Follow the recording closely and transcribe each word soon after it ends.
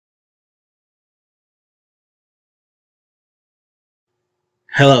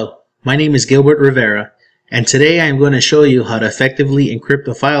Hello, my name is Gilbert Rivera, and today I am going to show you how to effectively encrypt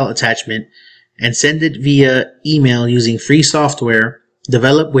a file attachment and send it via email using free software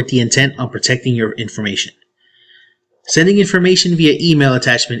developed with the intent on protecting your information. Sending information via email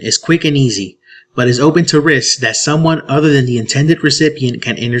attachment is quick and easy, but is open to risks that someone other than the intended recipient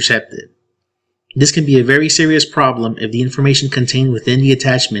can intercept it. This can be a very serious problem if the information contained within the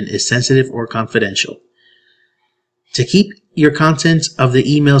attachment is sensitive or confidential. To keep your contents of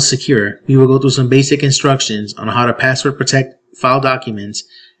the email secure, we will go through some basic instructions on how to password protect file documents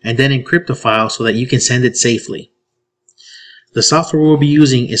and then encrypt the file so that you can send it safely. The software we'll be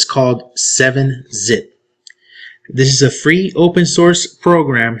using is called 7-Zip. This is a free open source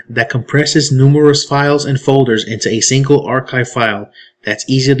program that compresses numerous files and folders into a single archive file that's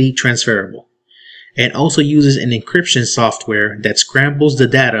easily transferable. It also uses an encryption software that scrambles the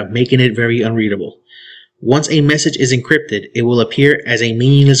data, making it very unreadable. Once a message is encrypted, it will appear as a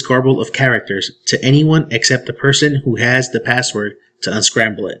meaningless garble of characters to anyone except the person who has the password to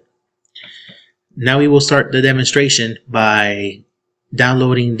unscramble it. Now we will start the demonstration by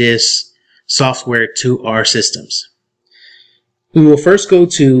downloading this software to our systems. We will first go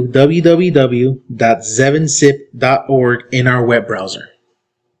to www.7zip.org in our web browser.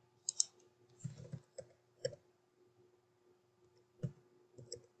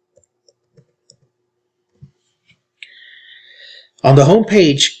 On the home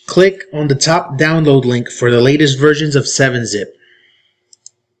page, click on the top download link for the latest versions of 7-Zip.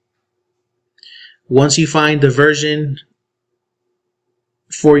 Once you find the version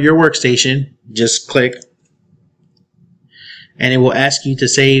for your workstation, just click and it will ask you to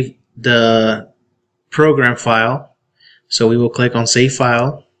save the program file. So we will click on Save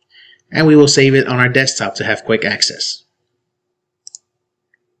File and we will save it on our desktop to have quick access.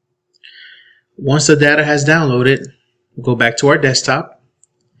 Once the data has downloaded, go back to our desktop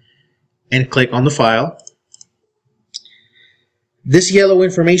and click on the file. This yellow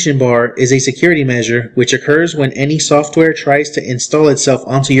information bar is a security measure which occurs when any software tries to install itself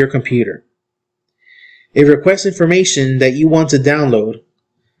onto your computer. It requests information that you want to download,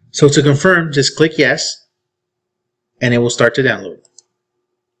 so to confirm, just click yes and it will start to download.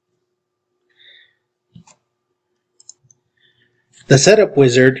 The setup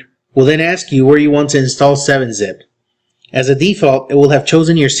wizard will then ask you where you want to install 7-Zip. As a default, it will have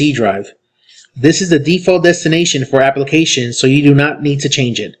chosen your C drive. This is the default destination for applications, so you do not need to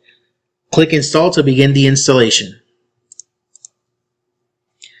change it. Click Install to begin the installation.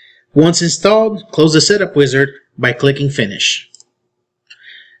 Once installed, close the setup wizard by clicking Finish.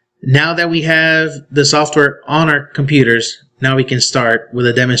 Now that we have the software on our computers, now we can start with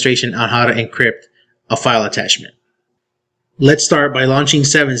a demonstration on how to encrypt a file attachment. Let's start by launching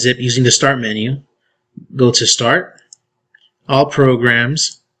 7-Zip using the Start menu. Go to Start, All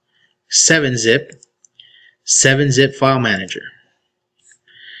Programs, 7-Zip, 7-Zip File Manager.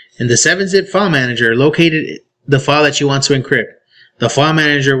 In the 7-Zip File Manager, locate the file that you want to encrypt. The File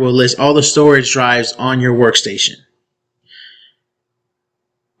Manager will list all the storage drives on your workstation.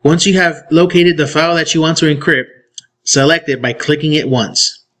 Once you have located the file that you want to encrypt, select it by clicking it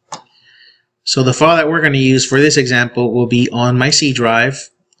once. So the file that we're going to use for this example will be on my C drive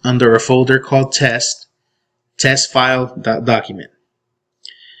under a folder called test file.document.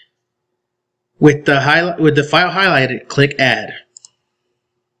 With the file highlighted, click Add.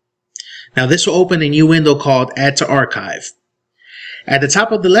 Now this will open a new window called Add to Archive. At the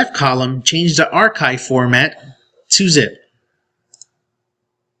top of the left column, change the archive format to zip.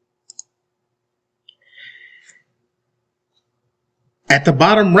 At the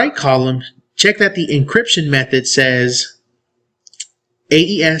bottom right column, check that the encryption method says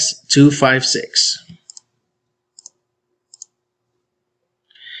AES256.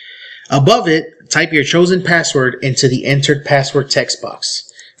 Above it, type your chosen password into the entered password text box.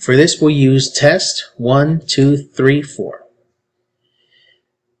 For this, we'll use test1234.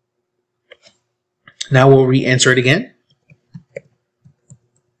 Now we'll re-enter it again.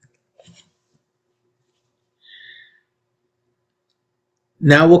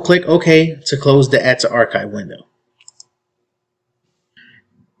 Now we'll click OK to close the Add to Archive window.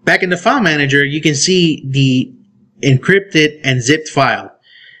 Back in the File Manager, you can see the encrypted and zipped file.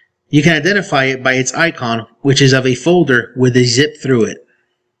 You can identify it by its icon, which is of a folder with a zip through it.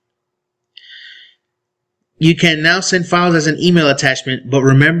 You can now send files as an email attachment, but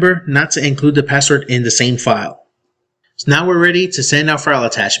remember not to include the password in the same file. So now we're ready to send our file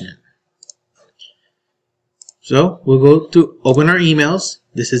attachment. So we'll go to open our emails.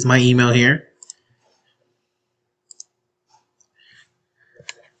 This is my email here.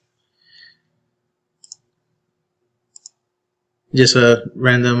 just a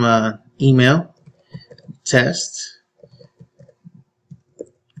random email test.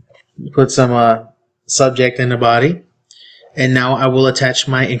 Put some subject in the body, and now I will attach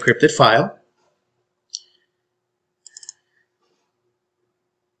my encrypted file.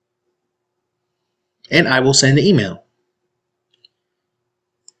 And I will send the email.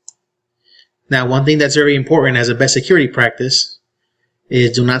 Now, one thing that's very important as a best security practice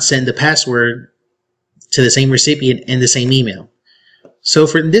is do not send the password to the same recipient in the same email. So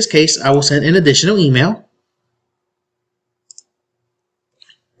for in this case, I will send an additional email.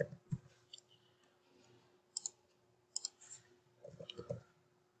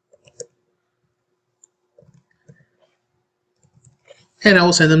 And I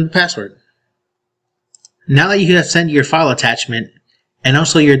will send them the password. Now that you have sent your file attachment and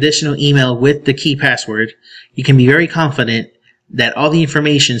also your additional email with the key password, you can be very confident that all the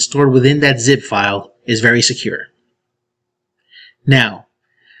information stored within that zip file is very secure. Now,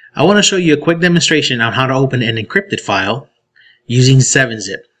 I want to show you a quick demonstration on how to open an encrypted file using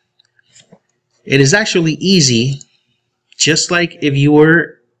 7-zip. It is actually easy, just like if you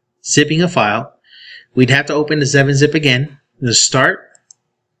were zipping a file. We'd have to open the 7-zip again. The Start,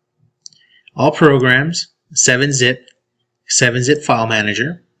 All Programs, 7-zip, 7-zip File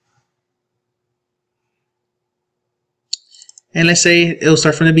Manager. And let's say it'll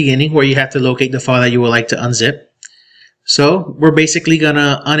start from the beginning where you have to locate the file that you would like to unzip. So we're basically going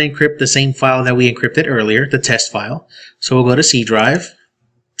to unencrypt the same file that we encrypted earlier, the test file. So we'll go to C drive,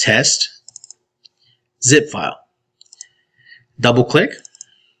 test, zip file. Double click.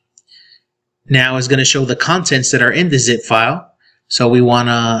 Now it's going to show the contents that are in the zip file. So we want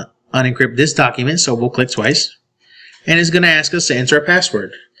to unencrypt this document, so we'll click twice. And it's going to ask us to enter a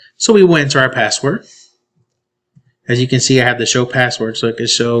password. So we will enter our password. As you can see, I have the show password, so it can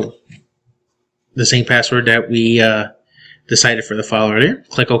show the same password that we decided for the file earlier.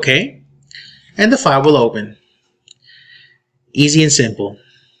 Click OK, and the file will open. Easy and simple.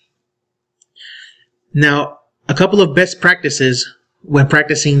 Now, a couple of best practices when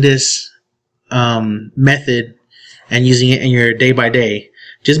practicing this method and using it in your day-by-day.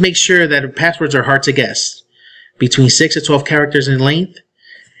 Just make sure that passwords are hard to guess, between 6 to 12 characters in length,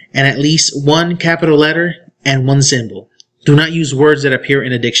 and at least one capital letter and one symbol. Do not use words that appear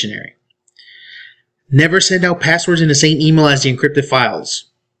in a dictionary. Never send out passwords in the same email as the encrypted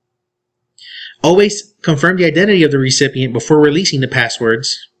files. Always confirm the identity of the recipient before releasing the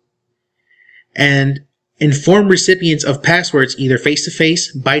passwords. And inform recipients of passwords either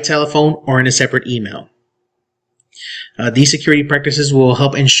face-to-face, by telephone, or in a separate email. These security practices will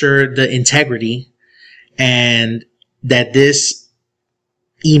help ensure the integrity and that this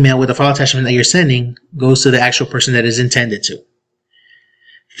email with the file attachment that you're sending goes to the actual person that is intended to.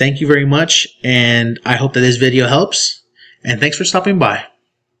 Thank you very much, and I hope that this video helps, and thanks for stopping by.